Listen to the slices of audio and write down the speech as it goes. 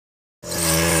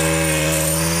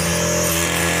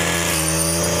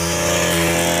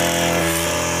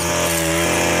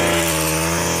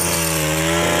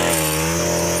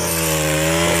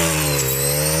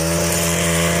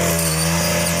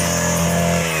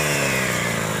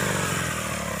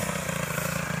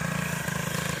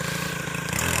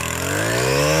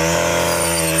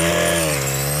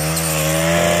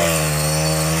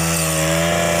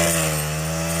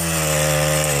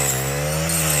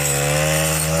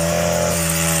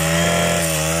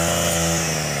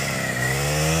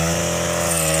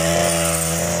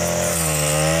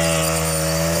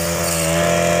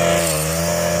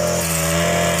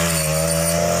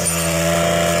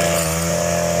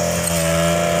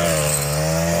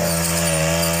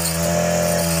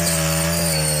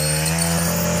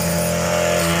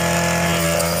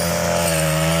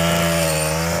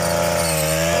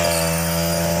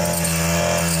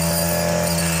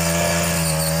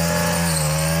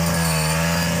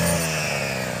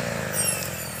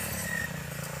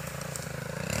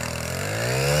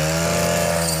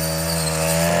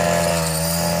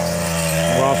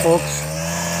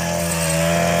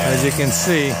can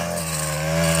see,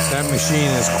 that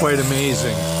machine is quite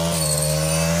amazing.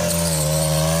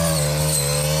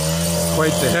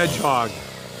 Quite the hedgehog.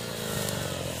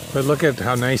 But look at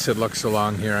how nice it looks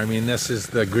along here. I mean, this is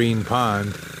the green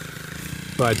pond,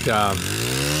 but you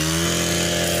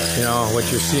know, what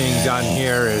you're seeing done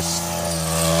here is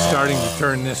starting to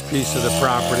turn this piece of the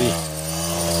property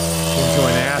into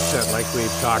an asset like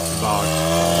we've talked about.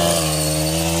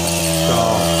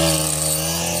 So,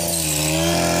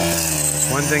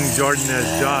 one thing Jordan has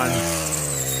done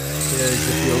is,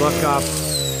 if you look up,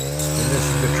 and this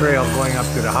is the trail going up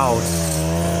to the house,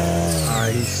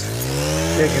 he's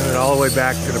taking it all the way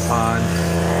back to the pond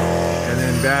and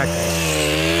then back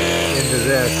into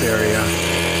this area.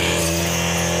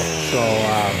 So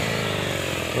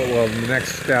the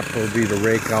next step will be to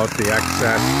rake out the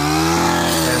excess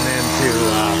and then to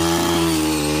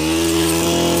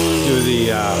do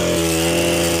the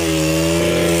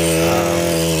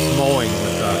mowing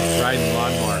with the riding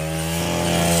lawnmower.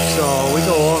 So we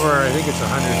go over, I think it's 100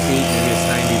 feet, maybe it's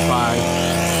 95.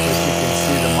 But you can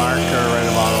see the marker right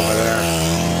about over there.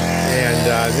 And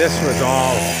this was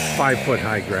all 5-foot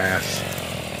high grass.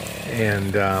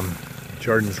 And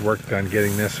Jordan's worked on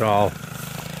getting this all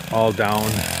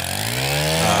down.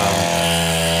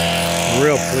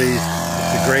 Real pleased.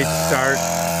 It's a great start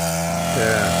to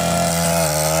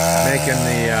making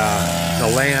the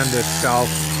land itself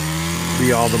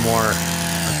be all the more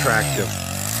attractive.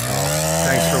 So,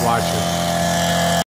 thanks for watching.